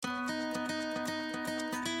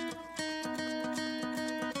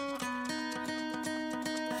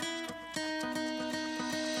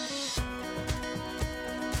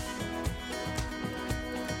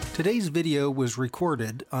Today's video was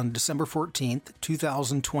recorded on December 14th,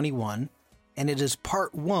 2021, and it is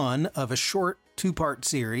part one of a short two-part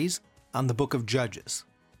series on the Book of Judges.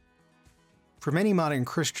 For many modern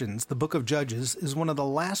Christians, the Book of Judges is one of the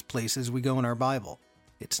last places we go in our Bible.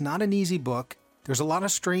 It's not an easy book. There's a lot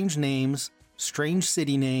of strange names, strange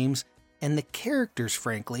city names, and the characters,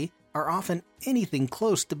 frankly, are often anything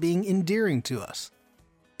close to being endearing to us.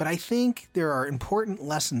 But I think there are important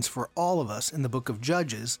lessons for all of us in the Book of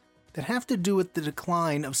Judges that have to do with the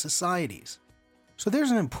decline of societies. So there's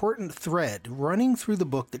an important thread running through the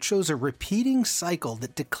book that shows a repeating cycle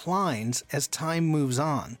that declines as time moves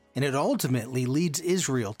on, and it ultimately leads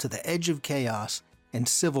Israel to the edge of chaos and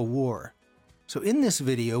civil war. So in this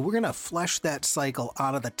video, we're going to flesh that cycle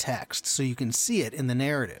out of the text so you can see it in the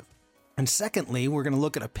narrative. And secondly, we're going to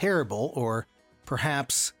look at a parable, or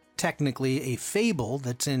perhaps technically a fable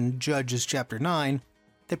that's in Judges chapter 9,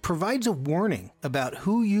 that provides a warning about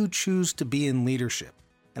who you choose to be in leadership.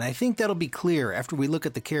 And I think that'll be clear after we look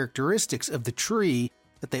at the characteristics of the tree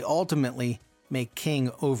that they ultimately make king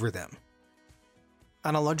over them.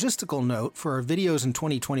 On a logistical note, for our videos in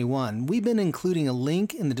 2021, we've been including a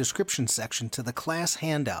link in the description section to the class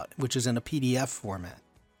handout, which is in a PDF format.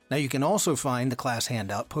 Now you can also find the class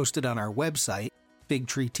handout posted on our website,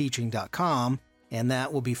 figtreeteaching.com, and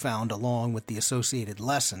that will be found along with the associated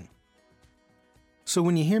lesson. So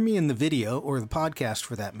when you hear me in the video, or the podcast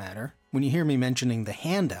for that matter, when you hear me mentioning the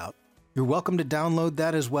handout, you're welcome to download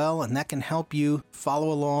that as well, and that can help you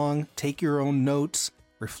follow along, take your own notes,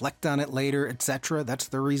 reflect on it later, etc. That's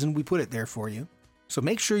the reason we put it there for you. So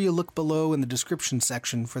make sure you look below in the description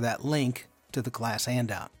section for that link to the class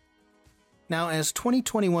handout. Now, as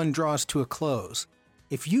 2021 draws to a close,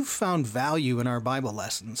 if you've found value in our Bible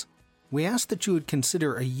lessons, we ask that you would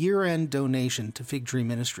consider a year-end donation to Fig Tree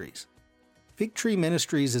Ministries. Fig Tree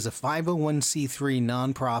Ministries is a 501c3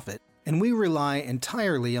 nonprofit, and we rely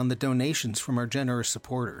entirely on the donations from our generous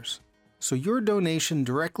supporters. So your donation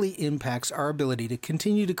directly impacts our ability to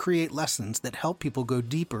continue to create lessons that help people go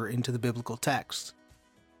deeper into the biblical texts.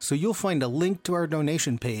 So you'll find a link to our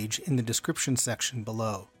donation page in the description section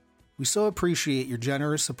below. We so appreciate your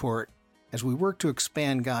generous support as we work to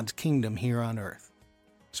expand God's kingdom here on earth.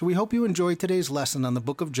 So we hope you enjoyed today's lesson on the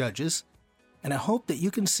Book of Judges, and I hope that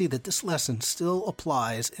you can see that this lesson still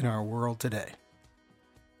applies in our world today.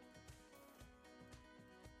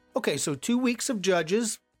 Okay, so 2 weeks of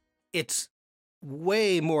Judges. It's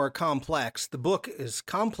way more complex. The book is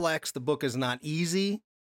complex. The book is not easy.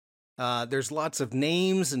 There's lots of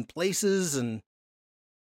names and places and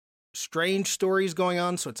strange stories going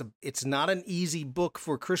on, so it's not an easy book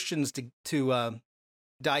for Christians to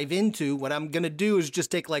dive into. What I'm going to do is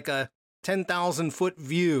just take like a 10,000-foot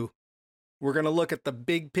view. We're going to look at the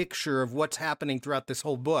big picture of what's happening throughout this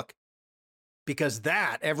whole book, because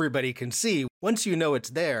that everybody can see. Once you know it's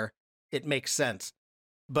there, it makes sense.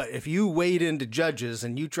 But if you wade into Judges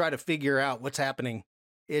and you try to figure out what's happening,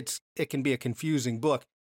 it can be a confusing book.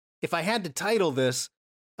 If I had to title this,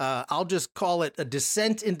 I'll just call it A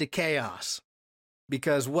Descent into Chaos,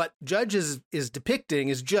 because what Judges is depicting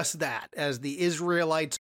is just that. As the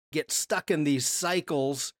Israelites get stuck in these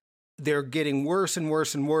cycles, they're getting worse and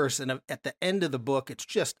worse and worse, and at the end of the book, it's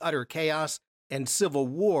just utter chaos and civil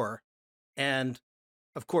war. And,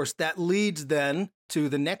 of course, that leads then to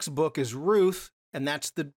the next book is Ruth, and that's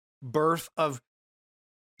the birth of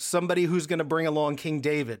somebody who's going to bring along King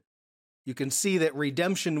David. You can see that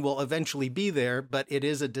redemption will eventually be there, but it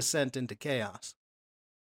is a descent into chaos.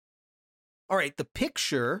 All right, the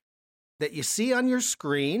picture that you see on your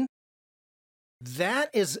screen, that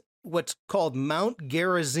is what's called Mount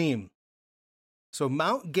Gerizim. So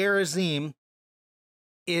Mount Gerizim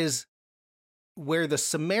is where the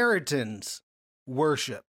Samaritans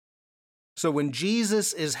worship. So when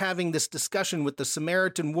Jesus is having this discussion with the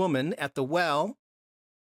Samaritan woman at the well,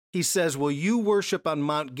 he says, well, you worship on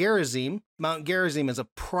Mount Gerizim. Mount Gerizim is a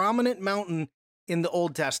prominent mountain in the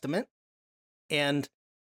Old Testament, and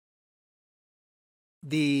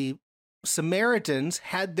the Samaritans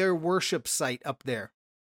had their worship site up there.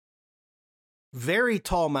 Very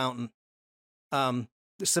tall mountain. The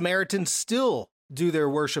Samaritans still do their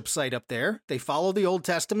worship site up there. They follow the Old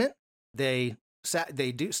Testament. They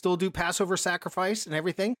still do Passover sacrifice and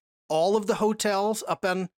everything. All of the hotels up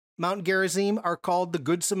on Mount Gerizim are called the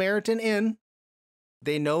Good Samaritan Inn.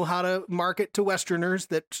 They know how to market to Westerners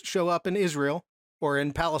that show up in Israel, or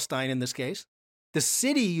in Palestine in this case. The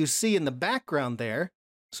city you see in the background there,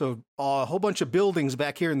 so a whole bunch of buildings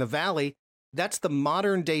back here in the valley, that's the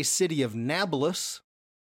modern-day city of Nablus,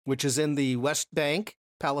 which is in the West Bank,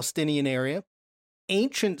 Palestinian area.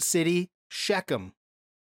 Ancient city Shechem.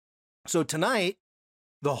 So tonight,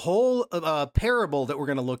 The whole parable that we're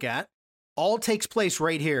going to look at all takes place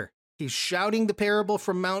right here. He's shouting the parable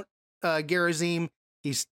from Mount Gerizim.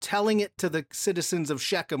 He's telling it to the citizens of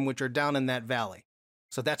Shechem, which are down in that valley.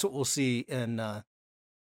 So that's what we'll see in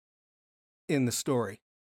the story.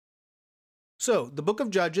 So the book of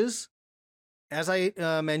Judges, as I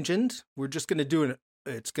mentioned, we're just going to do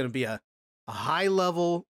it's going to be a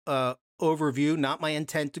high-level overview, not my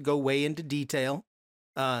intent to go way into detail.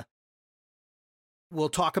 We'll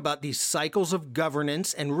talk about these cycles of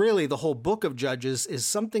governance, and really the whole book of Judges is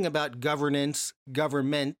something about governance,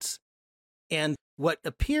 government, and what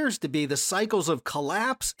appears to be the cycles of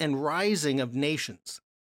collapse and rising of nations.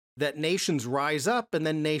 That nations rise up and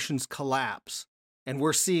then nations collapse. And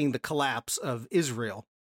we're seeing the collapse of Israel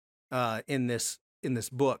in this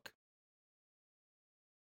book.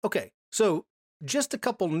 Okay, so just a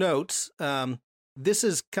couple notes. This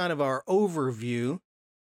is kind of our overview.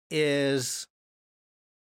 Is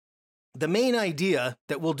the main idea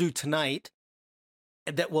that we'll do tonight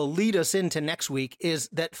that will lead us into next week is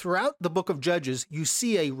that throughout the book of Judges, you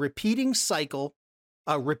see a repeating cycle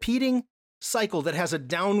that has a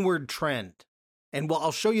downward trend. And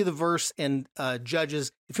I'll show you the verse in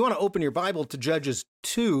Judges. If you want to open your Bible to Judges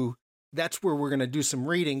 2, that's where we're going to do some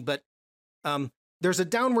reading. But there's a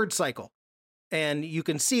downward cycle. And you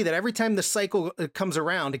can see that every time the cycle comes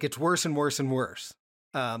around, it gets worse and worse and worse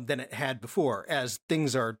than it had before as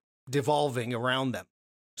things are devolving around them.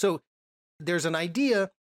 So there's an idea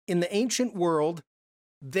in the ancient world,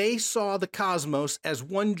 they saw the cosmos as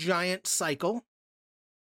one giant cycle.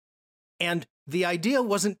 And the idea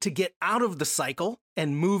wasn't to get out of the cycle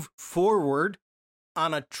and move forward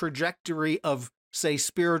on a trajectory of, say,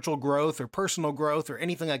 spiritual growth or personal growth or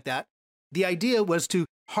anything like that. The idea was to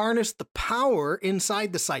harness the power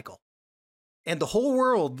inside the cycle. And the whole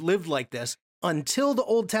world lived like this until the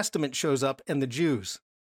Old Testament shows up and the Jews.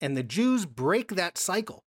 And the Jews break that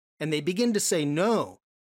cycle. And they begin to say, no,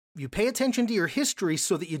 you pay attention to your history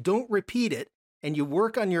so that you don't repeat it. And you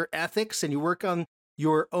work on your ethics and you work on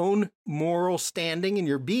your own moral standing in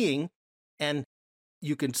your being. And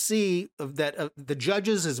you can see that the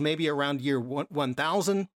Judges is maybe around year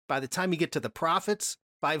 1000. By the time you get to the prophets,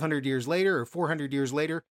 500 years later or 400 years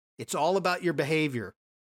later, it's all about your behavior.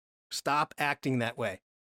 Stop acting that way.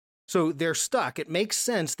 So they're stuck. It makes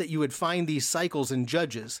sense that you would find these cycles in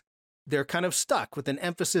Judges. They're kind of stuck with an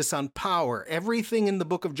emphasis on power. Everything in the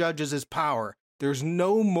book of Judges is power. There's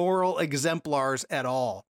no moral exemplars at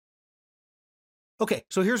all. Okay,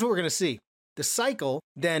 so here's what we're going to see. The cycle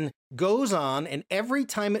then goes on, and every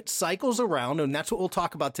time it cycles around, and that's what we'll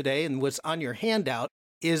talk about today, and what's on your handout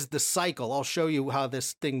is the cycle. I'll show you how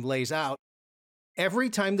this thing lays out. Every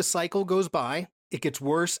time the cycle goes by, it gets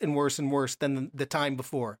worse and worse and worse than the time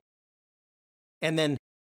before. And then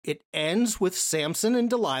it ends with Samson and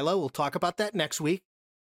Delilah. We'll talk about that next week.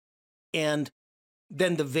 And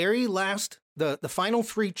then the very last, the final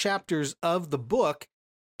 3 chapters of the book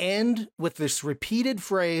end with this repeated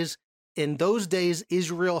phrase, in those days,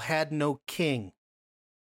 Israel had no king.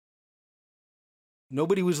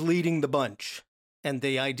 Nobody was leading the bunch. And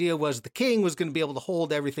the idea was the king was going to be able to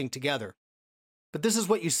hold everything together. But this is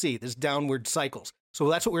what you see, this downward cycles. So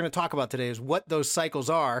that's what we're going to talk about today, is what those cycles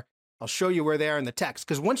are. I'll show you where they are in the text.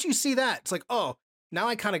 Because once you see that, it's like, oh, now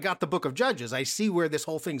I kind of got the book of Judges. I see where this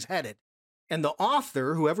whole thing's headed. And the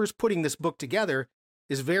author, whoever's putting this book together,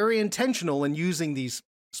 is very intentional in using these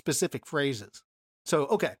specific phrases. So,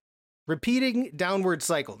 okay, repeating downward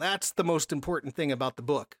cycle. That's the most important thing about the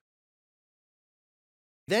book.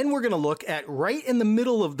 Then we're going to look at right in the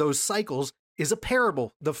middle of those cycles is a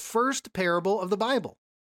parable, the first parable of the Bible.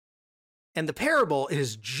 And the parable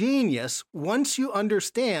is genius once you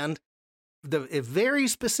understand a very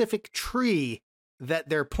specific tree that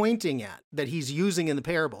they're pointing at, that he's using in the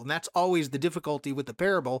parable. And that's always the difficulty with the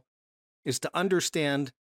parable, is to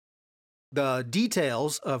understand the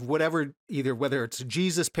details of whatever, either whether it's a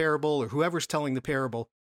Jesus parable or whoever's telling the parable,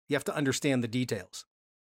 you have to understand the details.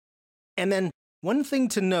 And then one thing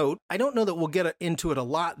to note, I don't know that we'll get into it a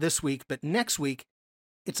lot this week, but next week,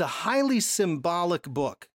 it's a highly symbolic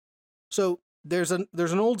book. So there's an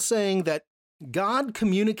old saying that God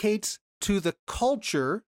communicates to the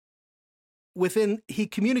culture he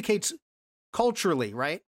communicates culturally,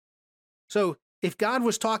 right? So if God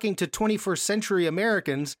was talking to 21st century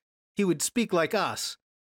Americans, he would speak like us.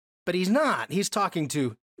 But he's not. He's talking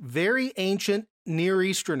to very ancient Near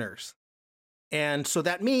Easterners. And so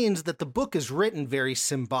that means that the book is written very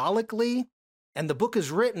symbolically, and the book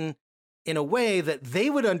is written in a way that they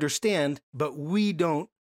would understand, but we don't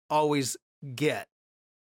always get.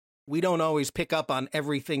 We don't always pick up on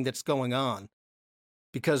everything that's going on.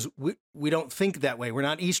 because we don't think that way. We're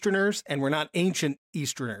not Easterners, and we're not ancient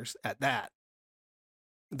Easterners at that.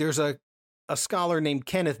 There's a scholar named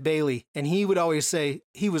Kenneth Bailey, and he would always say,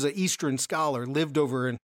 he was an Eastern scholar, lived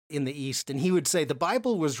over in the East, and he would say the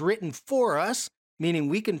Bible was written for us, meaning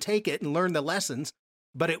we can take it and learn the lessons,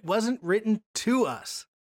 but it wasn't written to us.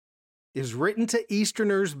 It was written to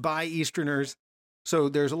Easterners by Easterners. So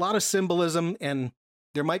there's a lot of symbolism, and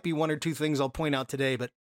there might be one or two things I'll point out today,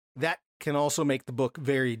 but that can also make the book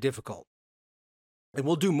very difficult. And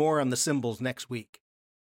we'll do more on the symbols next week.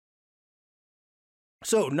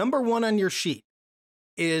 So number 1 on your sheet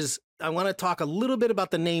is, I want to talk a little bit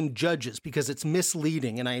about the name Judges, because it's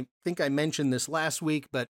misleading. And I think I mentioned this last week,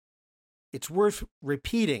 but it's worth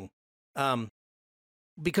repeating.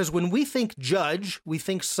 Because when we think judge, we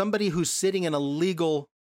think somebody who's sitting in a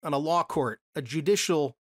law court, a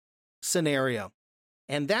judicial scenario.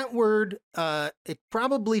 And that word, it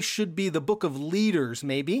probably should be the book of leaders,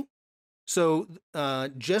 maybe. So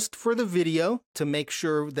just for the video, to make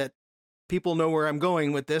sure that people know where I'm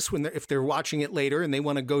going with this, if they're watching it later and they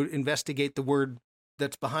want to go investigate the word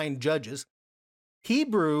that's behind judges.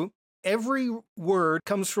 Hebrew, every word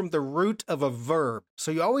comes from the root of a verb.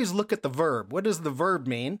 So you always look at the verb. What does the verb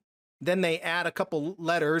mean? Then they add a couple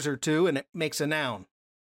letters or two and it makes a noun.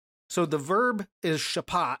 So the verb is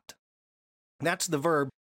shapat. That's the verb.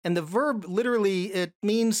 And the verb literally, it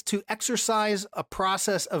means to exercise a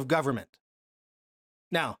process of government.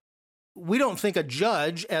 Now, we don't think a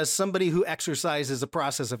judge as somebody who exercises a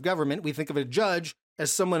process of government. We think of a judge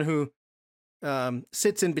as someone who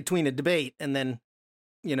sits in between a debate and then,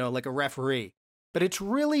 like a referee. But it's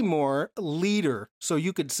really more leader. So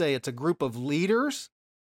you could say it's a group of leaders,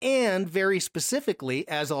 and very specifically,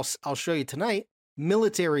 as I'll show you tonight,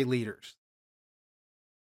 military leaders.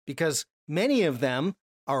 Because many of them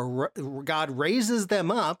God raises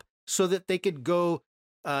them up so that they could go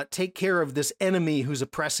take care of this enemy who's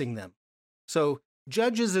oppressing them. So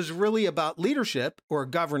Judges is really about leadership or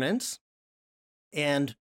governance,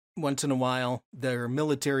 and once in a while, there are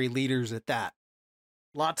military leaders at that.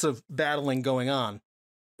 Lots of battling going on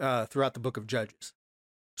throughout the book of Judges.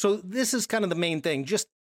 So this is kind of the main thing.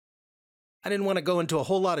 I didn't want to go into a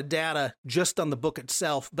whole lot of data just on the book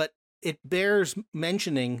itself, but it bears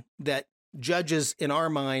mentioning that Judges, in our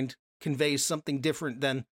mind, conveys something different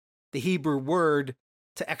than the Hebrew word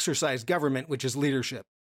to exercise government, which is leadership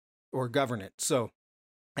or governance. So,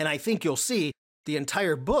 and I think you'll see the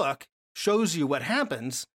entire book shows you what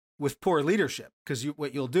happens with poor leadership, because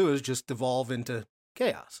what you'll do is just devolve into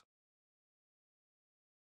chaos.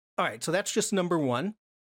 All right, so that's just number 1.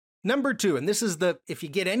 Number 2, and this is if you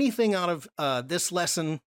get anything out of this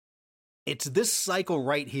lesson, it's this cycle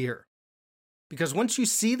right here. Because once you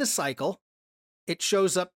see the cycle, it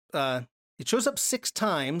shows up 6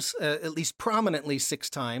 times, at least prominently 6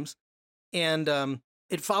 times, and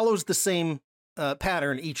it follows the same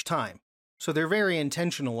pattern each time. So they're very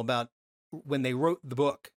intentional about when they wrote the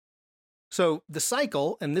book. So the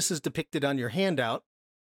cycle, and this is depicted on your handout,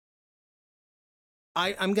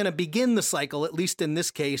 I'm going to begin the cycle, at least in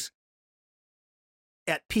this case,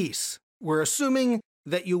 at peace. We're assuming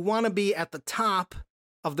that you want to be at the top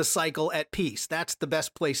of the cycle at peace. That's the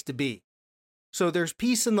best place to be. So there's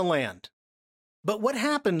peace in the land. But what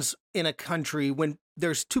happens in a country when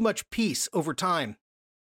there's too much peace over time?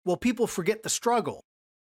 Well, people forget the struggle.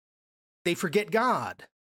 They forget God.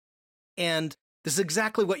 And this is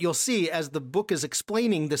exactly what you'll see as the book is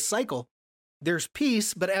explaining this cycle. There's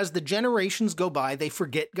peace, but as the generations go by, they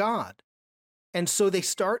forget God. And so they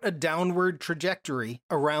start a downward trajectory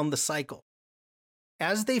around the cycle.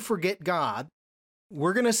 As they forget God,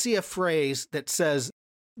 we're going to see a phrase that says,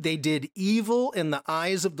 they did evil in the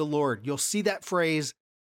eyes of the Lord. You'll see that phrase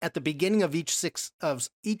at the beginning of each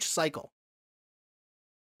cycle.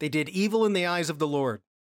 They did evil in the eyes of the Lord.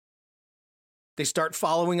 They start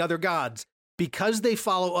following other gods. Because they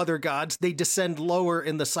follow other gods, they descend lower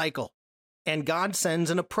in the cycle. And God sends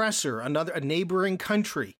an oppressor, a neighboring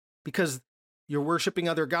country. Because you're worshiping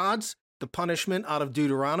other gods, the punishment out of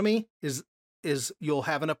Deuteronomy is you'll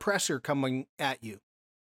have an oppressor coming at you.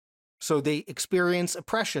 So they experience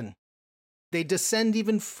oppression. They descend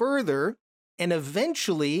even further, and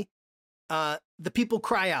eventually the people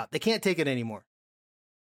cry out. They can't take it anymore.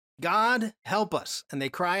 God, help us. And they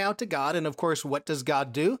cry out to God, and of course, what does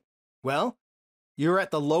God do? Well, you're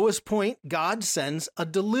at the lowest point. God sends a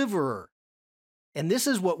deliverer. And this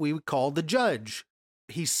is what we would call the judge.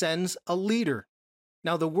 He sends a leader.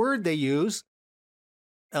 Now, the word they use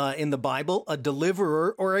in the Bible, a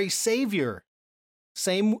deliverer or a savior.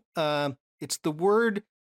 It's the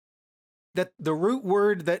root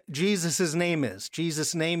word that Jesus' name is.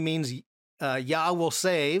 Jesus' name means Yah will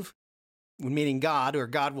save, meaning God, or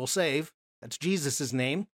God will save. That's Jesus'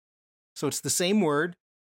 name. So it's the same word.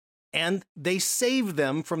 And they save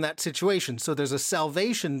them from that situation. So there's a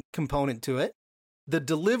salvation component to it. The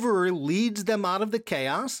deliverer leads them out of the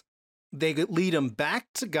chaos. They lead them back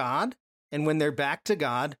to God. And when they're back to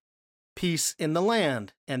God, peace in the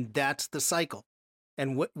land. And that's the cycle.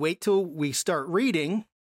 And wait till we start reading,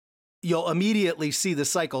 you'll immediately see the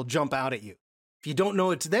cycle jump out at you. If you don't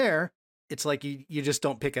know it's there, it's like you just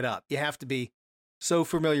don't pick it up. You have to be so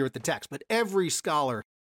familiar with the text. But every scholar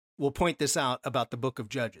will point this out about the book of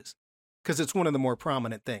Judges, because it's one of the more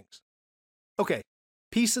prominent things. Okay,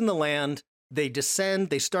 peace in the land. They descend.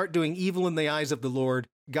 They start doing evil in the eyes of the Lord.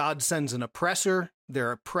 God sends an oppressor.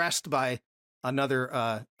 They're oppressed by another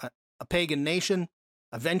a pagan nation.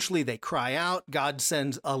 Eventually, they cry out. God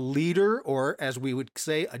sends a leader, or as we would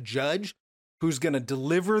say, a judge, who's going to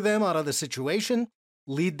deliver them out of the situation,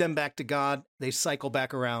 lead them back to God. They cycle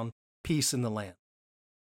back around, peace in the land.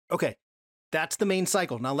 Okay, that's the main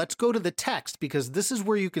cycle. Now let's go to the text, because this is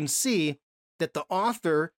where you can see that the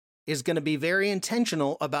author is going to be very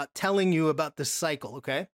intentional about telling you about this cycle,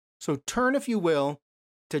 okay? So turn, if you will,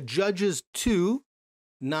 to Judges 2,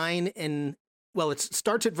 9, and, well, it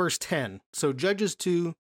starts at verse 10. So Judges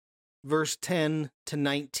 2, verse 10 to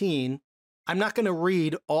 19. I'm not going to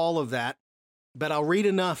read all of that, but I'll read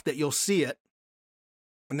enough that you'll see it.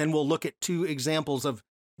 And then we'll look at two examples of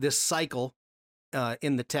this cycle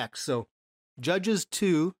in the text. So Judges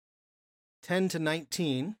 2, 10 to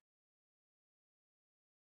 19.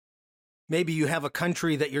 Maybe you have a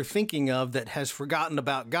country that you're thinking of that has forgotten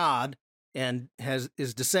about God and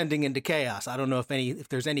is descending into chaos. I don't know if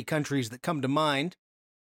there's any countries that come to mind,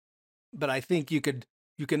 but I think you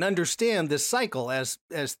can understand this cycle as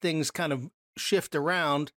things kind of shift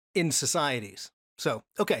around in societies. So,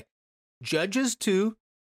 okay, Judges 2,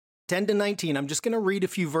 10 to 19. I'm just going to read a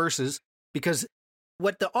few verses, because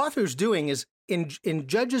what the author's doing is in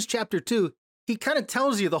Judges chapter 2, he kind of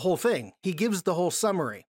tells you the whole thing. He gives the whole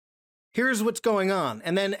summary. Here's what's going on.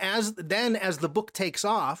 And then as the book takes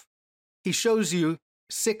off, he shows you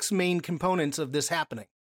 6 main components of this happening.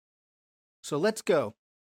 So let's go.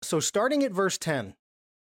 So starting at verse 10.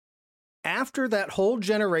 After that whole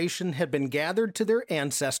generation had been gathered to their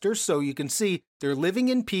ancestors, so you can see they're living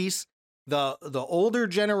in peace, the older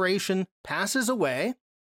generation passes away.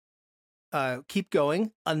 Keep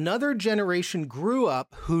going. Another generation grew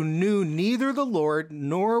up who knew neither the Lord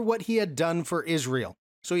nor what he had done for Israel.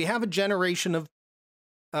 So you have a generation of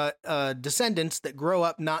descendants that grow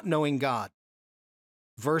up not knowing God.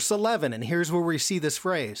 Verse 11, and here's where we see this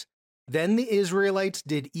phrase. Then the Israelites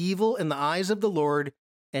did evil in the eyes of the Lord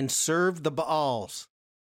and served the Baals,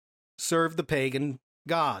 served the pagan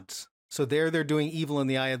gods. So they're doing evil in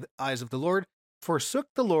the eyes of the Lord, forsook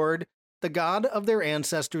the Lord, the God of their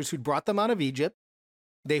ancestors who'd brought them out of Egypt.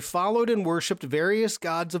 They followed and worshipped various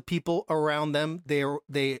gods of people around them.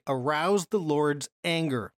 They aroused the Lord's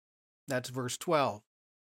anger. That's verse 12.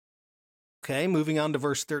 Okay, moving on to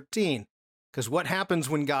verse 13. Because what happens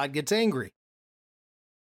when God gets angry?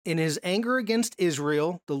 In his anger against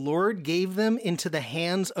Israel, the Lord gave them into the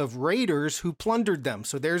hands of raiders who plundered them.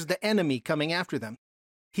 So there's the enemy coming after them.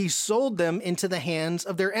 He sold them into the hands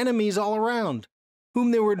of their enemies all around,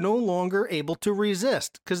 whom they were no longer able to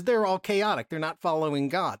resist, because they're all chaotic. They're not following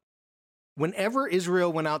God. Whenever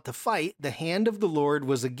Israel went out to fight, the hand of the Lord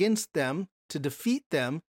was against them to defeat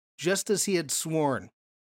them, just as he had sworn.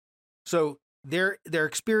 So they're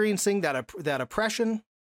experiencing that oppression.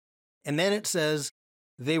 And then it says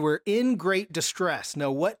they were in great distress.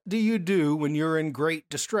 Now, what do you do when you're in great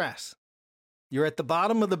distress? You're at the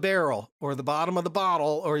bottom of the barrel, or the bottom of the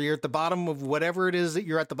bottle, or you're at the bottom of whatever it is that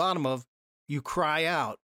you're at the bottom of. You cry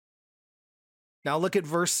out. Now look at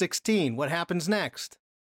verse 16. What happens next?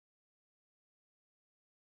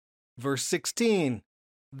 Verse 16.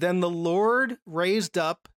 Then the Lord raised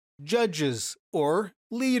up judges, or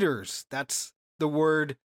leaders. That's the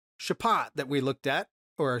word Shaphat that we looked at,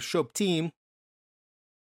 or Shoptim,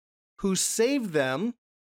 who saved them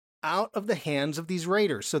out of the hands of these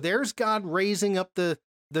raiders. So there's God raising up the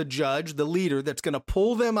judge, the leader, that's going to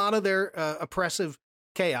pull them out of their oppressive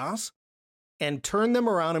chaos and turn them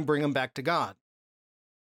around and bring them back to God.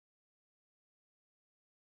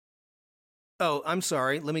 Oh, I'm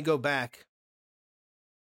sorry. Let me go back.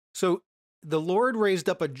 So the Lord raised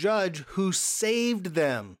up a judge who saved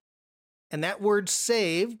them. And that word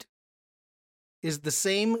saved is the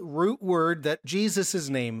same root word that Jesus'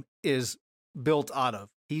 name is built out of.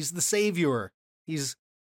 He's the Savior.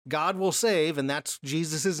 God will save, and that's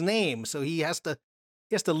Jesus' name. So he has to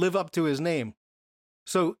live up to his name.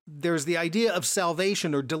 So there's the idea of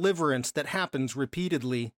salvation or deliverance that happens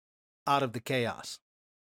repeatedly out of the chaos.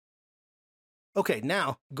 Okay,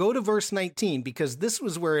 now go to verse 19, because this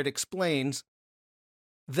was where it explains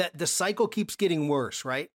that the cycle keeps getting worse,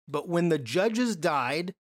 right? But when the judges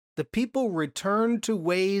died, the people returned to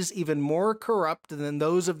ways even more corrupt than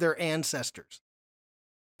those of their ancestors.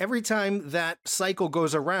 Every time that cycle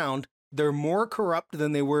goes around, they're more corrupt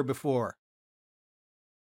than they were before.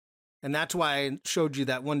 And that's why I showed you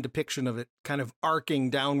that one depiction of it kind of arcing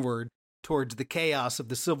downward towards the chaos of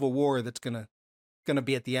the civil war that's gonna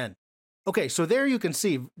be at the end. Okay, so there you can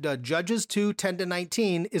see Judges 2,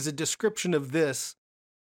 10-19 is a description of this,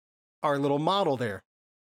 our little model there.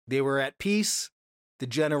 They were at peace. The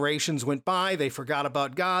generations went by. They forgot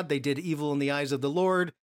about God. They did evil in the eyes of the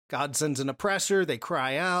Lord. God sends an oppressor. They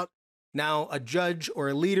cry out. Now a judge or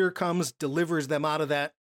a leader comes, delivers them out of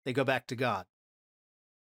that. They go back to God.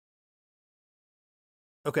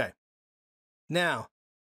 Okay. Now,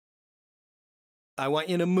 I want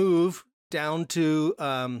you to move down to,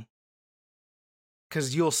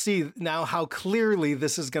 because you'll see now how clearly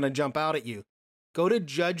this is going to jump out at you. Go to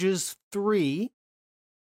Judges 3,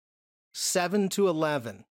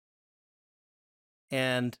 7-11.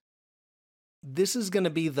 And this is going to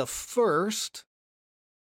be the first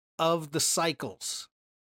of the cycles.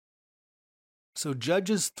 So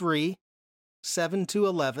Judges 3,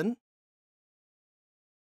 7-11.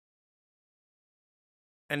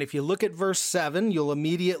 And if you look at verse 7,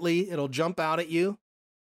 it'll jump out at you.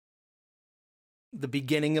 The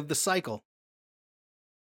beginning of the cycle.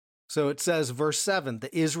 So it says, verse 7,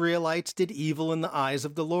 the Israelites did evil in the eyes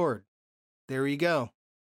of the Lord. There you go.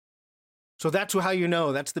 So that's how you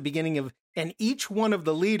know, that's the beginning of, and each one of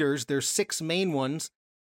the leaders, there's 6 main ones,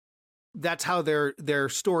 that's how their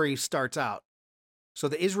story starts out. So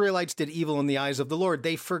the Israelites did evil in the eyes of the Lord.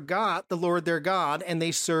 They forgot the Lord their God, and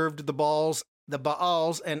they served the Baals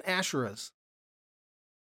and Asherahs.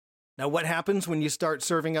 Now what happens when you start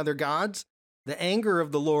serving other gods? The anger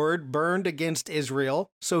of the Lord burned against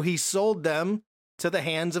Israel, so he sold them to the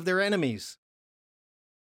hands of their enemies.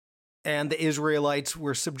 And the Israelites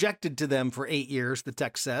were subjected to them for 8 years, the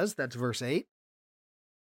text says. That's verse 8.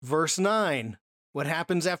 Verse 9, what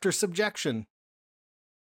happens after subjection?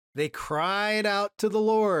 They cried out to the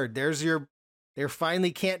Lord. They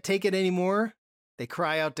finally can't take it anymore. They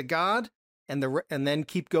cry out to God, and then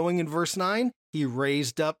keep going in verse 9. He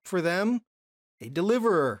raised up for them a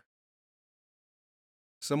deliverer.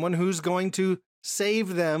 Someone who's going to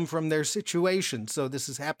save them from their situation. So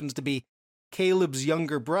this happens to be Caleb's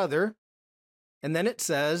younger brother. And then it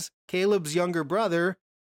says, Caleb's younger brother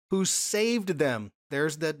who saved them.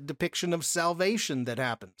 There's the depiction of salvation that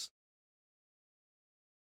happens.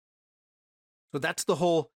 So that's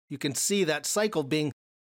you can see that cycle being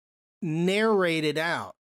narrated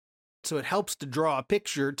out. So it helps to draw a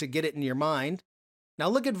picture to get it in your mind. Now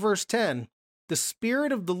look at verse 10. The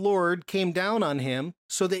Spirit of the Lord came down on him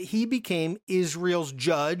so that he became Israel's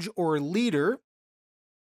judge or leader.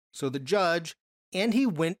 So the judge, and he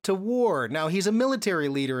went to war. Now he's a military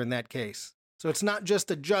leader in that case. So it's not just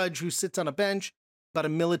a judge who sits on a bench, but a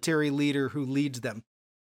military leader who leads them.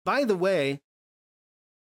 By the way,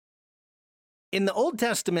 in the Old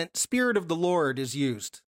Testament, Spirit of the Lord is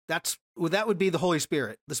used. That would be the Holy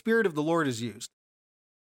Spirit. The Spirit of the Lord is used.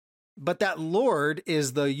 But that Lord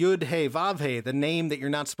is the Yud He Vav He, the name that you're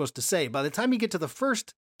not supposed to say. By the time you get to the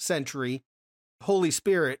 1st century, Holy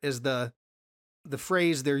Spirit is the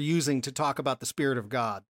phrase they're using to talk about the Spirit of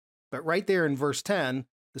God. But right there in verse 10,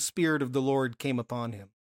 the Spirit of the Lord came upon him.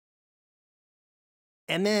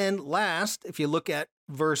 And then last, if you look at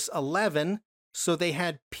verse 11, so they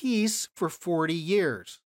had peace for 40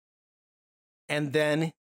 years. And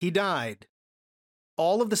then he died.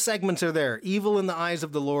 All of the segments are there. Evil in the eyes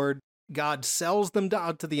of the Lord. God sells them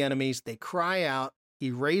out to the enemies. They cry out.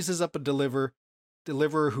 He raises up a deliverer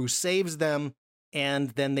who saves them, and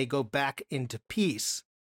then they go back into peace.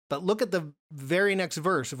 But look at the very next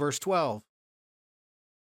verse, verse 12.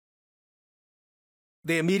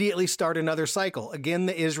 They immediately start another cycle. Again,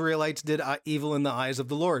 the Israelites did evil in the eyes of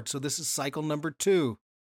the Lord. So this is cycle number 2.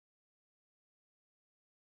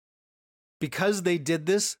 Because they did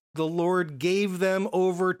this, the Lord gave them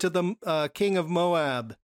over to the king of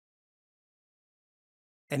Moab.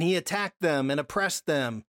 And he attacked them and oppressed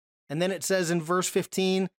them. And then it says in verse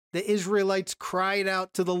 15, the Israelites cried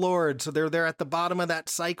out to the Lord. So they're there at the bottom of that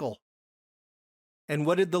cycle. And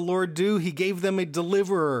what did the Lord do? He gave them a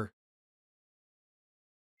deliverer.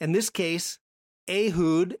 In this case,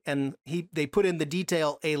 Ehud, and they put in the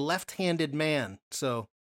detail, a left-handed man. So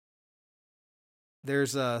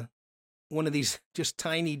there's one of these just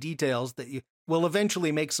tiny details that will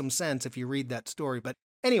eventually make some sense if you read that story. But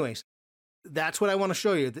anyways, that's what I want to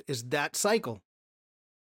show you, is that cycle.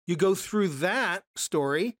 You go through that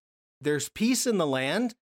story, there's peace in the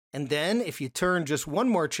land, and then if you turn just one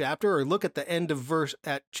more chapter or look at the end of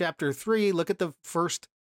chapter 3, look at the first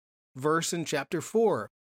verse in chapter 4.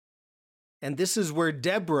 And this is where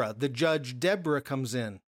Deborah, the judge Deborah, comes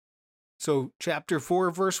in. So chapter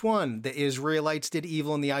 4, verse 1, the Israelites did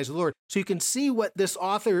evil in the eyes of the Lord. So you can see what the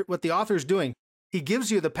author's doing. He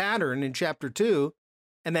gives you the pattern in chapter 2,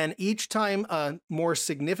 and then each time a more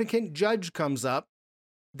significant judge comes up,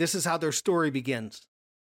 this is how their story begins.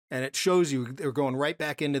 And it shows you they're going right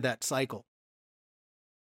back into that cycle.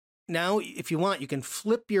 Now, if you want, you can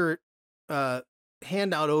flip your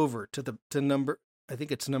handout over to number, I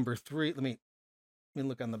think it's number 3. Let me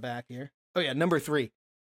look on the back here. Oh yeah, number 3.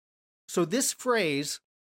 So this phrase,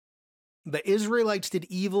 the Israelites did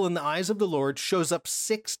evil in the eyes of the Lord, shows up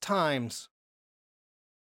 6 times.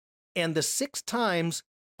 And the 6 times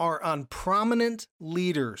are on prominent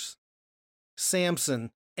leaders.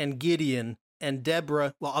 Samson and Gideon and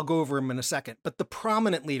Deborah. Well, I'll go over them in a second. But the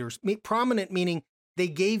prominent leaders, prominent meaning they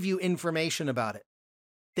gave you information about it.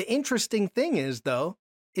 The interesting thing is, though,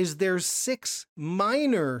 is there's 6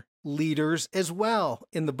 minor leaders as well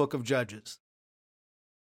in the book of Judges.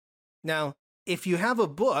 Now, if you have a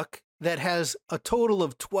book that has a total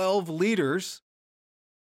of 12 leaders,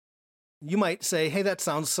 you might say, hey, that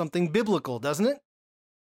sounds something biblical, doesn't it?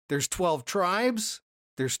 There's 12 tribes,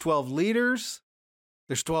 there's 12 leaders,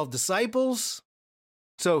 there's 12 disciples.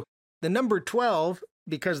 So the number 12,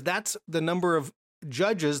 because that's the number of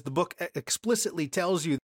judges, the book explicitly tells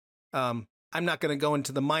you, I'm not going to go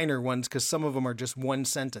into the minor ones because some of them are just one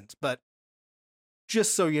sentence, but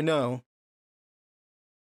just so you know,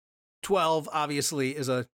 12 obviously is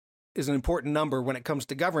an important number when it comes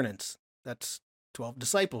to governance. That's 12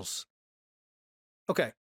 disciples.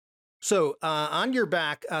 Okay. So on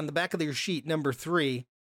the back of your sheet, number 3,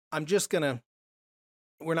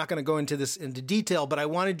 we're not going to go into this into detail, but I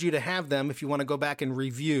wanted you to have them if you want to go back and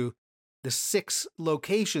review the 6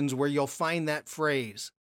 locations where you'll find that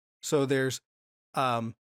phrase. So there's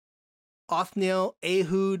Othniel,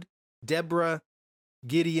 Ehud, Deborah,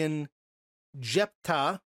 Gideon,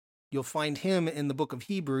 Jephthah. You'll find him in the book of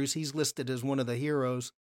Hebrews. He's listed as one of the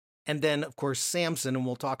heroes. And then, of course, Samson, and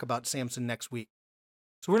we'll talk about Samson next week.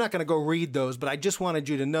 So we're not going to go read those, but I just wanted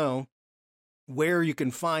you to know where you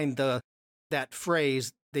can find that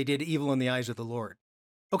phrase, they did evil in the eyes of the Lord.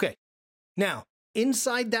 Okay, now,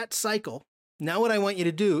 inside that cycle, now what I want you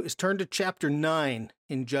to do is turn to chapter 9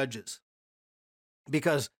 in Judges.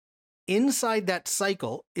 Because inside that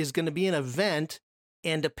cycle is going to be an event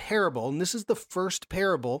and a parable, and this is the first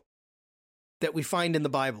parable that we find in the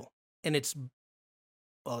Bible. And it's,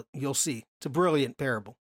 well, you'll see, it's a brilliant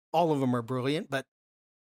parable. All of them are brilliant, but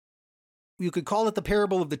you could call it the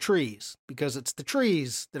parable of the trees, because it's the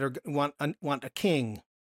trees that want a king.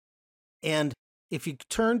 And if you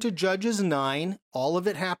turn to Judges 9, all of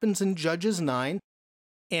it happens in Judges 9,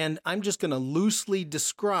 and I'm just going to loosely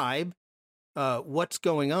describe what's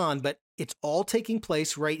going on, but it's all taking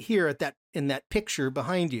place right here in that picture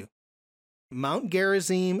behind you. Mount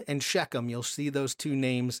Gerizim and Shechem, you'll see those 2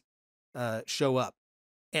 names show up.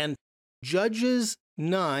 And Judges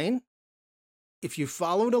 9, if you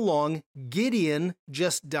followed along, Gideon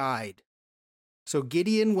just died. So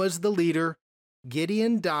Gideon was the leader.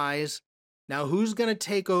 Gideon dies. Now who's going to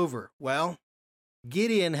take over? Well,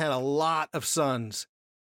 Gideon had a lot of sons.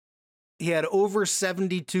 He had over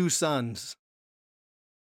 72 sons.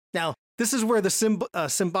 Now, this is where the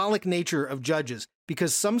symbolic nature of Judges,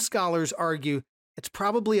 because some scholars argue it's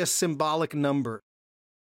probably a symbolic number.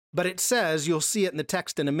 But it says, you'll see it in the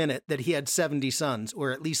text in a minute, that he had 70 sons,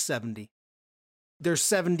 or at least 70. There's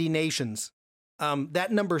 70 nations.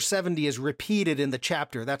 That number 70 is repeated in the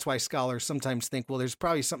chapter. That's why scholars sometimes think, well, there's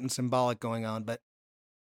probably something symbolic going on. But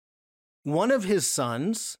one of his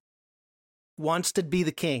sons wants to be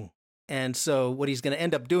the king. And so what he's going to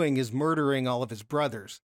end up doing is murdering all of his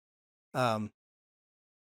brothers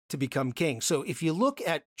to become king. So if you look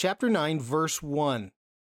at chapter 9, verse 1,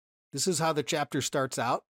 this is how the chapter starts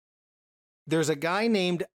out. There's a guy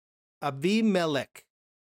named Abimelech.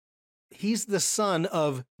 He's the son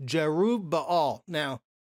of Jerubbaal. Now,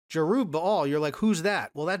 Jerubbaal, you're like, who's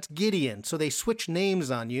that? Well, that's Gideon. So they switch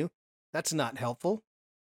names on you. That's not helpful.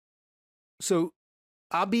 So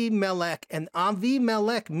Abimelech, and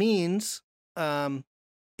Abimelech means,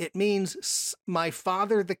 it means my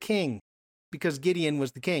father the king, because Gideon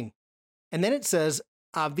was the king. And then it says,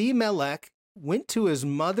 Abimelech went to his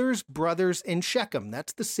mother's brothers in Shechem.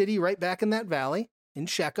 That's the city right back in that valley, in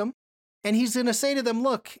Shechem. And he's going to say to them,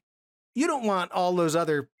 look, you don't want all those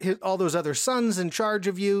other sons in charge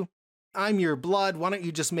of you. I'm your blood. Why don't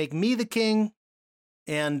you just make me the king?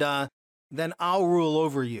 And then I'll rule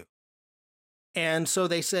over you. And so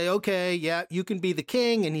they say, okay, yeah, you can be the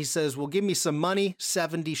king. And he says, well, give me some money,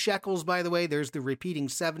 70 shekels, by the way. There's the repeating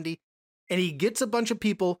 70. And he gets a bunch of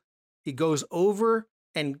people. He goes over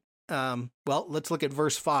and, well, let's look at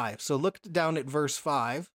verse 5. So look down at verse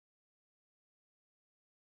 5.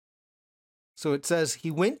 So it says,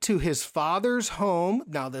 he went to his father's home.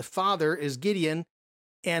 Now the father is Gideon,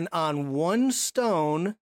 and on one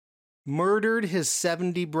stone murdered his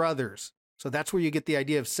 70 brothers. So that's where you get the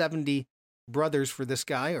idea of 70 brothers for this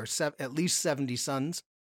guy, or at least 70 sons.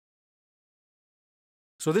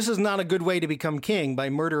 So this is not a good way to become king, by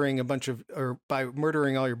murdering by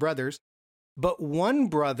murdering all your brothers. But one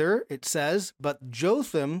brother, it says, but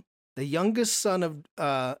Jotham, the youngest son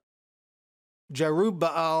of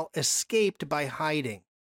Jerubbaal, escaped by hiding.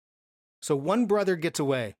 So one brother gets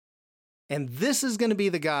away. And this is going to be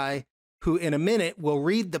the guy who in a minute will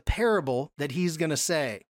read the parable that he's going to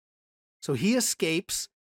say. So he escapes,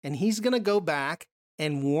 and he's going to go back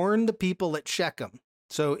and warn the people at Shechem.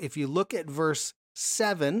 So if you look at verse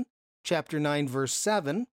 7, chapter 9, verse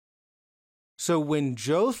 7, so when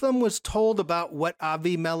Jotham was told about what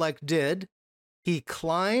Avimelech did, he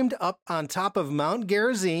climbed up on top of Mount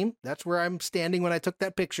Gerizim, that's where I'm standing when I took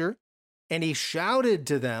that picture, and he shouted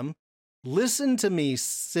to them, listen to me,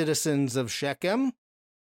 citizens of Shechem,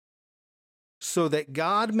 so that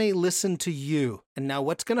God may listen to you. And now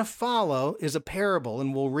what's going to follow is a parable,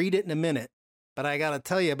 and we'll read it in a minute. But I got to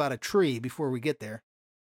tell you about a tree before we get there.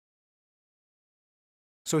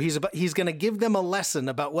 So he's going to give them a lesson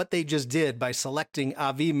about what they just did by selecting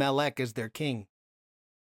Avimelech as their king.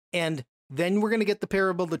 And then we're going to get the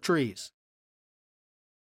parable of the trees.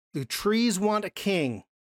 The trees want a king.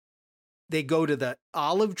 They go to the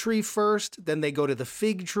olive tree first, then they go to the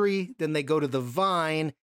fig tree, then they go to the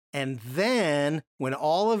vine, and then when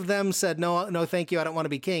all of them said, no, thank you, I don't want to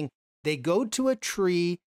be king, they go to a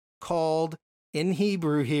tree called, in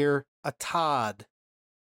Hebrew here, a tad.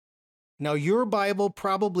 Now, your Bible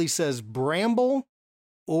probably says bramble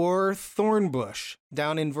or thorn bush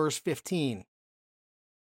down in verse 15.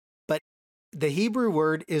 But the Hebrew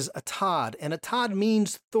word is atad, and atad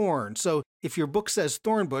means thorn. So if your book says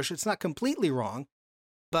thorn bush, it's not completely wrong,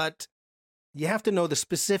 but you have to know the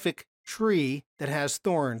specific tree that has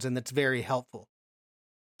thorns, and that's very helpful.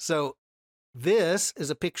 So this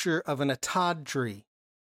is a picture of an atad tree.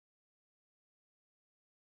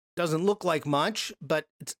 Doesn't look like much, but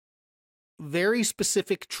it's very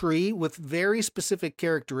specific tree with very specific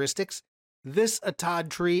characteristics. This atad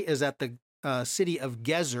tree is at the city of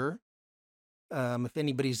Gezer. If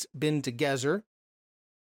anybody's been to Gezer.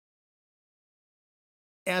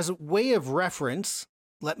 As a way of reference,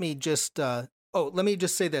 let me just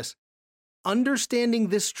say this. Understanding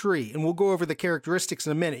this tree, and we'll go over the characteristics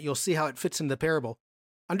in a minute, you'll see how it fits in the parable.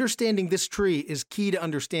 Understanding this tree is key to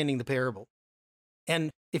understanding the parable. And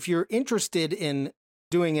if you're interested in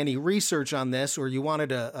doing any research on this, or you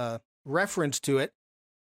wanted a reference to it,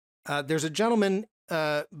 there's a gentleman,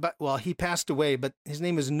 he passed away, but his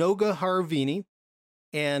name is Noga Haravini,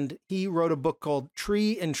 and he wrote a book called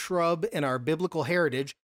Tree and Shrub in Our Biblical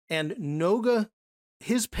Heritage. And Noga,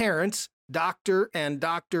 his parents, Dr. and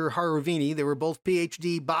Dr. Haravini, they were both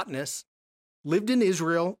PhD botanists, lived in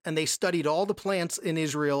Israel, and they studied all the plants in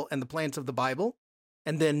Israel and the plants of the Bible.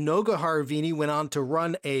 And then Noga Haravini went on to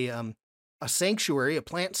run a sanctuary, a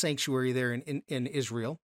plant sanctuary there in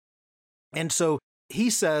Israel. And so he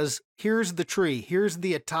says, here's the tree, here's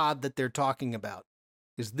the atad that they're talking about,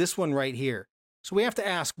 is this one right here. So we have to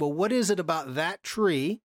ask, well, what is it about that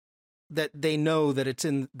tree that they know that it's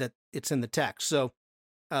in the text? So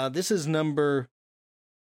this is number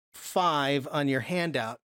 5 on your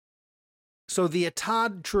handout. So the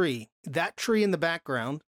atad tree, that tree in the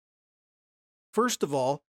background, first of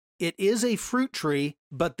all, it is a fruit tree,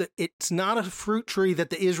 but it's not a fruit tree that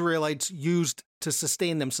the Israelites used to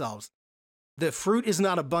sustain themselves. The fruit is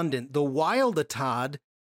not abundant. The wild atad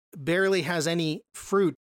barely has any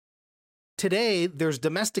fruit. Today, there's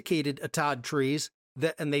domesticated atad trees,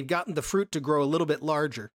 and they've gotten the fruit to grow a little bit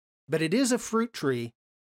larger. But it is a fruit tree,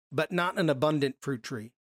 but not an abundant fruit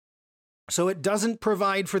tree. So it doesn't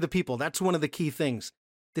provide for the people. That's one of the key things.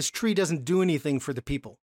 This tree doesn't do anything for the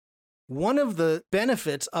people. One of the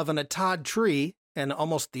benefits of an atad tree, and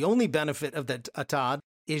almost the only benefit of the atad,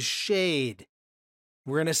 is shade.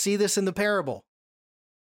 We're going to see this in the parable.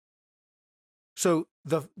 So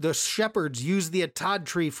the shepherds use the atad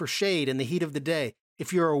tree for shade in the heat of the day.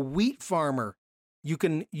 If you're a wheat farmer, you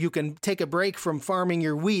can take a break from farming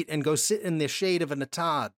your wheat and go sit in the shade of an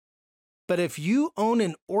atad. But if you own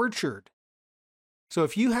an orchard, so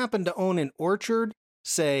if you happen to own an orchard,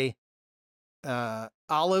 say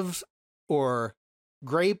olives or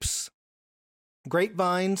grapes,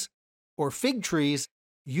 grapevines, or fig trees,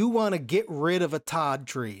 you want to get rid of atad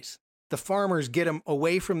trees. The farmers get them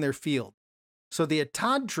away from their field. So the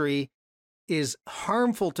atad tree is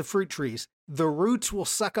harmful to fruit trees. The roots will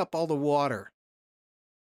suck up all the water.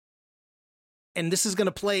 And this is going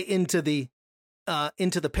to play into the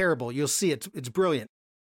parable. You'll see it's brilliant.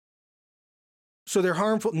 So they're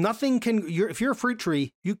harmful. Nothing can, if you're a fruit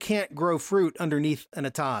tree, you can't grow fruit underneath an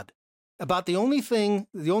atad. The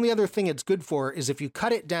only other thing it's good for is if you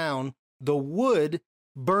cut it down, the wood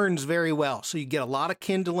burns very well. So you get a lot of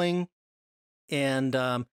kindling.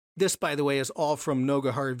 And this, by the way, is all from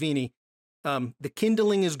Noga Haravini. The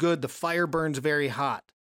kindling is good. The fire burns very hot.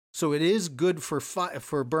 So it is good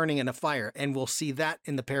for burning in a fire. And we'll see that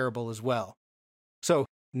in the parable as well. So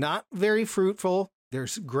not very fruitful.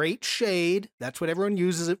 There's great shade. That's what everyone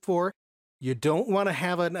uses it for. You don't want to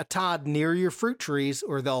have an atad near your fruit trees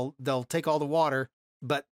or they'll take all the water,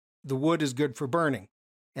 but the wood is good for burning.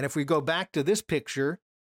 And if we go back to this picture,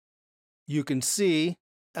 you can see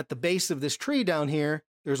at the base of this tree down here,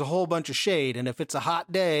 there's a whole bunch of shade. And if it's a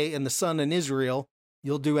hot day and the sun in Israel,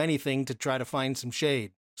 you'll do anything to try to find some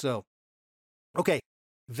shade. So, okay,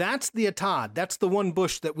 that's the atad. That's the one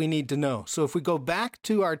bush that we need to know. So if we go back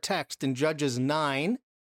to our text in Judges 9,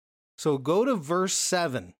 so go to verse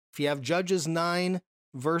 7. If you have Judges 9,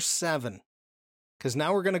 verse 7, because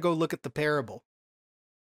now we're going to go look at the parable.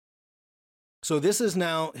 So this is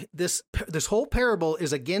now, this whole parable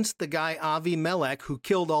is against the guy Avimelech who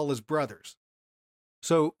killed all his brothers.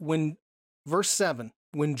 So verse 7,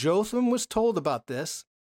 when Jotham was told about this,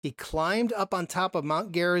 he climbed up on top of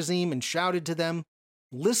Mount Gerizim and shouted to them,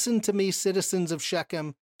 "Listen to me, citizens of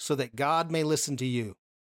Shechem, so that God may listen to you."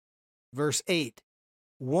 Verse 8,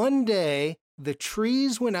 one day the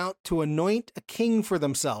trees went out to anoint a king for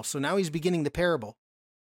themselves. So now he's beginning the parable.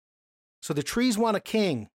 So the trees want a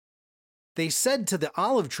king. They said to the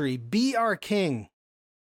olive tree, "Be our king."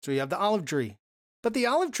 So you have the olive tree. But the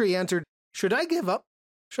olive tree answered, Should I give up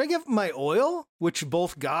my oil, which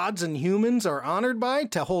both gods and humans are honored by,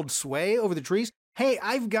 to hold sway over the trees? Hey,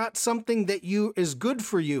 I've got something that is good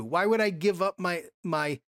for you. Why would I give up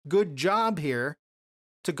my good job here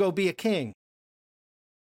to go be a king?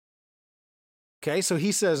 Okay, so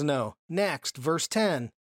he says no. Next, verse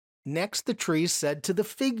 10. Next the trees said to the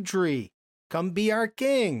fig tree, "Come be our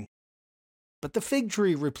king." But the fig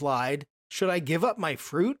tree replied, "Should I give up my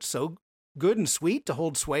fruit, so good and sweet, to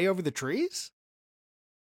hold sway over the trees?"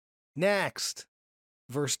 Next,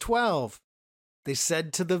 verse 12. They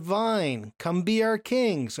said to the vine, "Come be our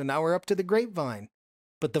king." So now we're up to the grapevine.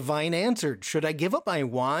 But the vine answered, "Should I give up my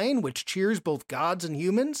wine, which cheers both gods and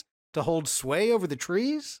humans, to hold sway over the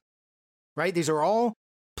trees?" Right? These are all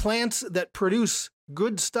plants that produce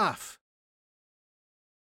good stuff.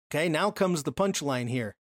 Okay, now comes the punchline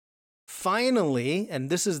here. Finally, and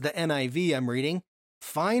this is the NIV I'm reading,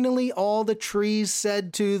 finally all the trees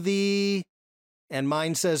said to the, and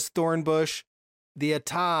mine says thorn bush, the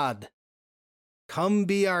atad, "Come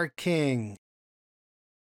be our king."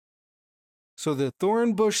 So the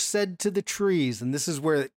thorn bush said to the trees, and this is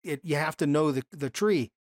where you have to know the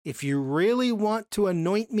tree. "If you really want to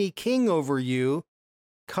anoint me king over you,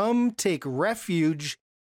 come take refuge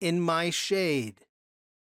in my shade."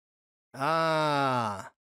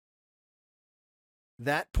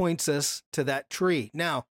 That points us to that tree.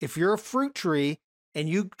 Now, if you're a fruit tree and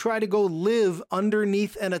you try to go live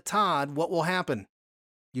underneath an atad, what will happen?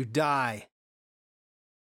 You die.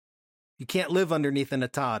 You can't live underneath an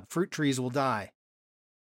atad. Fruit trees will die.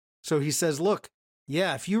 So he says, look,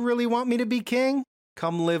 yeah, if you really want me to be king,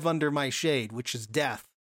 come live under my shade, which is death.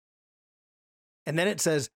 And then it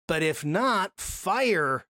says, but if not,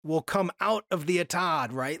 fire will come out of the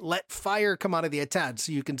atad, right? Let fire come out of the atad.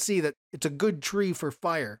 So you can see that it's a good tree for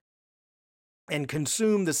fire, and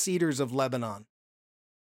consume the cedars of Lebanon.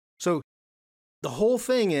 So the whole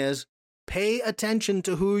thing is pay attention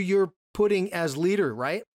to who you're putting as leader,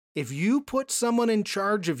 right? If you put someone in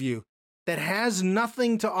charge of you that has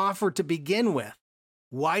nothing to offer to begin with,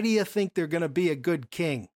 why do you think they're going to be a good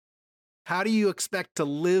king? How do you expect to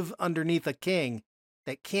live underneath a king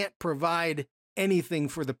that can't provide anything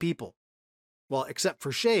for the people? Well, except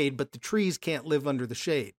for shade, but the trees can't live under the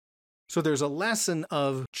shade. So there's a lesson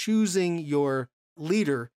of choosing your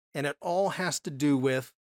leader, and it all has to do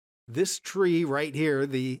with this tree right here,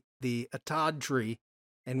 the atad tree,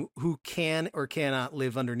 and who can or cannot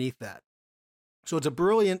live underneath that. So it's a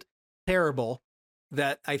brilliant parable.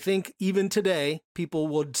 that I think even today people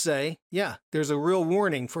would say, yeah, there's a real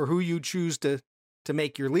warning for who you choose to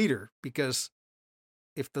make your leader, because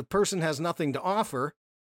if the person has nothing to offer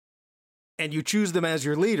and you choose them as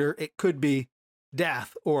your leader, it could be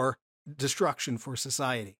death or destruction for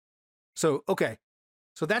society. So, okay,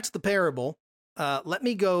 so that's the parable. Let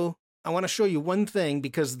me go. I want to show you one thing,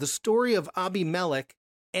 because the story of Abimelech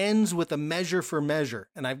ends with a measure for measure.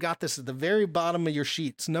 And I've got this at the very bottom of your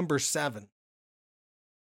sheets, number 7.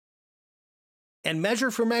 And measure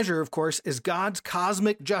for measure, of course, is God's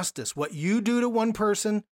cosmic justice. What you do to one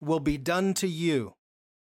person will be done to you.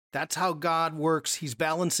 That's how God works. He's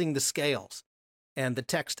balancing the scales. And the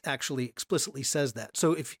text actually explicitly says that.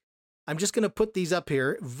 So if I'm just going to put these up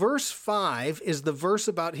here. Verse 5 is the verse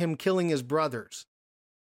about him killing his brothers.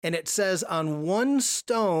 And it says, on one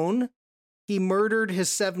stone, he murdered his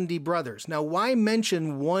 70 brothers. Now, why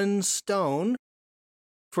mention one stone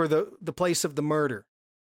for the place of the murder?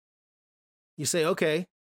 You say, okay,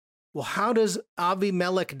 well, how does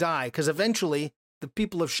Abimelech die? Because eventually the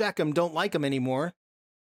people of Shechem don't like him anymore,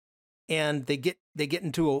 and they get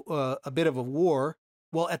into a bit of a war.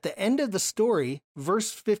 Well, at the end of the story,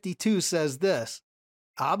 verse 52 says this: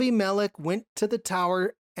 Abimelech went to the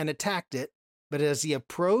tower and attacked it, but as he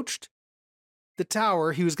approached the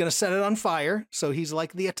tower, he was going to set it on fire. So he's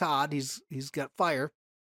like the Atad, he's got fire.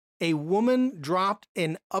 A woman dropped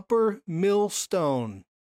an upper millstone.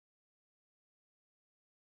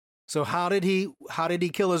 So how did he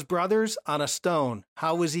kill his brothers? On a stone.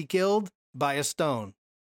 How was he killed? By a stone.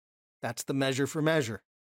 That's the measure for measure.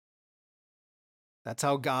 That's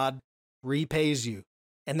how God repays you.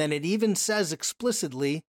 And then it even says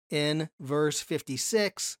explicitly in verse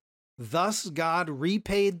 56, thus God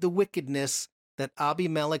repaid the wickedness that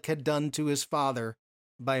Abimelech had done to his father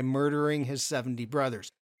by murdering his 70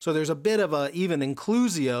 brothers. So there's a bit of a even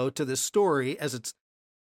inclusio to this story as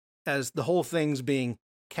the whole thing's being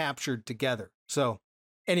captured together. So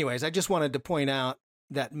anyways, I just wanted to point out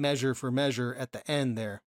that measure for measure at the end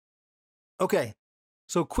there. Okay,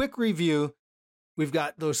 so quick review. We've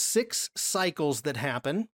got those 6 cycles that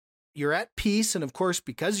happen. You're at peace, and of course,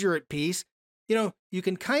 because you're at peace, you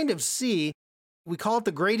can kind of see, we call it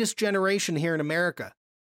the greatest generation here in America.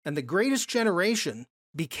 And the greatest generation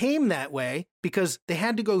became that way because they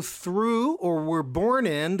had to go through or were born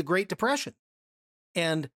in the Great Depression.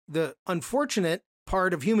 And the unfortunate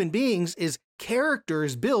part of human beings is character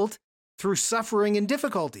is built through suffering and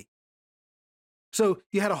difficulty. So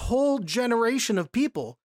you had a whole generation of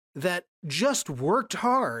people that just worked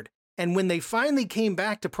hard, and when they finally came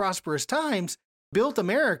back to prosperous times, built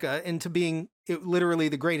America into being literally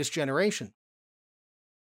the greatest generation.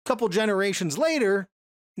 A couple generations later,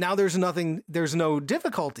 now there's no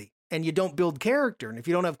difficulty, and you don't build character. And if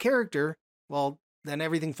you don't have character, well, then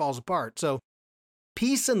everything falls apart. So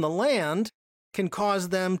peace in the land can cause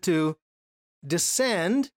them to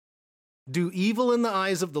descend, do evil in the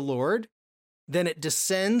eyes of the Lord. Then it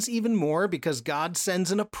descends even more because God sends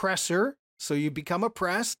an oppressor, so you become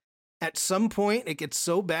oppressed. At some point, it gets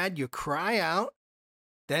so bad, you cry out.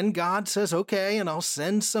 Then God says, okay, and I'll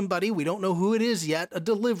send somebody, we don't know who it is yet, a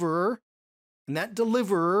deliverer. And that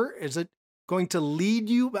deliverer is going to lead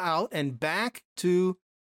you out and back to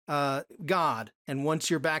God. And once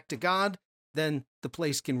you're back to God, then the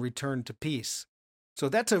place can return to peace. So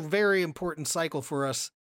that's a very important cycle for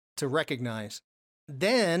us to recognize.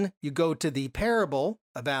 Then you go to the parable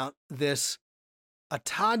about this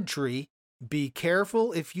Atad tree. Be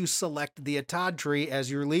careful if you select the Atad tree as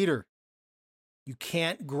your leader. You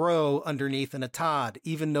can't grow underneath an Atad,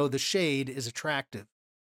 even though the shade is attractive.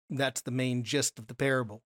 That's the main gist of the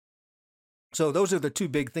parable. So those are the 2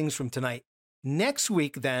 big things from tonight. Next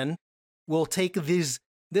week, then, we'll take this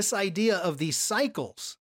idea of these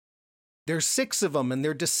cycles. There's 6 of them, and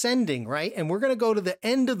they're descending, right? And we're going to go to the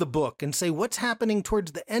end of the book and say what's happening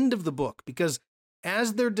towards the end of the book, because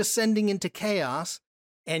as they're descending into chaos,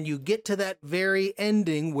 and you get to that very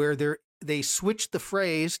ending where they switch the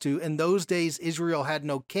phrase to, in those days Israel had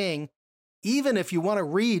no king. Even if you want to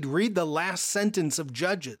read the last sentence of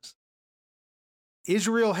Judges.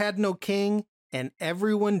 Israel had no king, and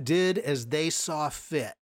everyone did as they saw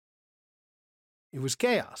fit. It was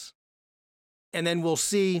chaos. And then we'll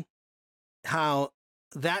see how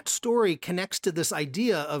that story connects to this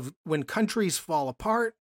idea of when countries fall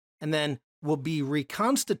apart and then will be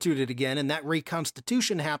reconstituted again. And that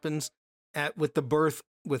reconstitution happens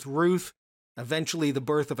with Ruth, eventually the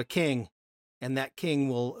birth of a king, and that king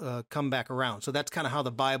will come back around. So that's kind of how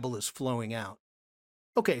the Bible is flowing out.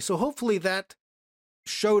 Okay, so hopefully that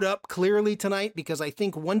showed up clearly tonight, because I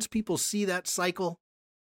think once people see that cycle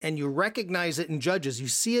and you recognize it in Judges, you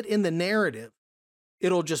see it in the narrative,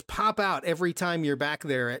 it'll just pop out every time you're back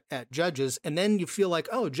there at Judges. And then you feel like,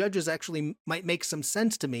 oh, Judges actually might make some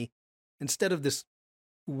sense to me instead of this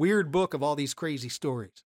weird book of all these crazy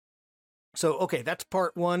stories. So, okay, that's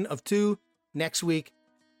part 1 of 2. Next week,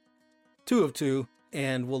 2 of 2,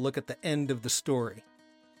 and we'll look at the end of the story.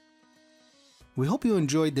 We hope you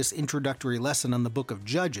enjoyed this introductory lesson on the book of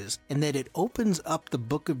Judges and that it opens up the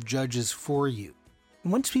book of Judges for you.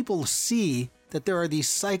 Once people see that there are these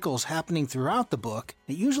cycles happening throughout the book,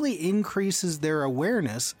 it usually increases their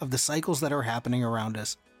awareness of the cycles that are happening around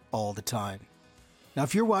us all the time. Now,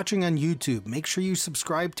 if you're watching on YouTube, make sure you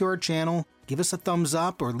subscribe to our channel, give us a thumbs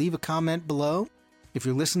up, or leave a comment below. If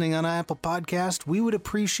you're listening on Apple Podcast, we would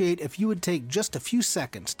appreciate if you would take just a few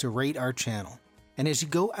seconds to rate our channel. And as you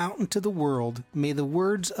go out into the world, may the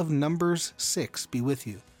words of Numbers 6 be with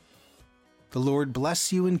you. The Lord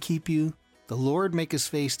bless you and keep you. The Lord make his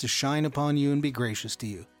face to shine upon you and be gracious to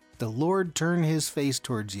you. The Lord turn his face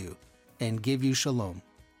towards you and give you shalom.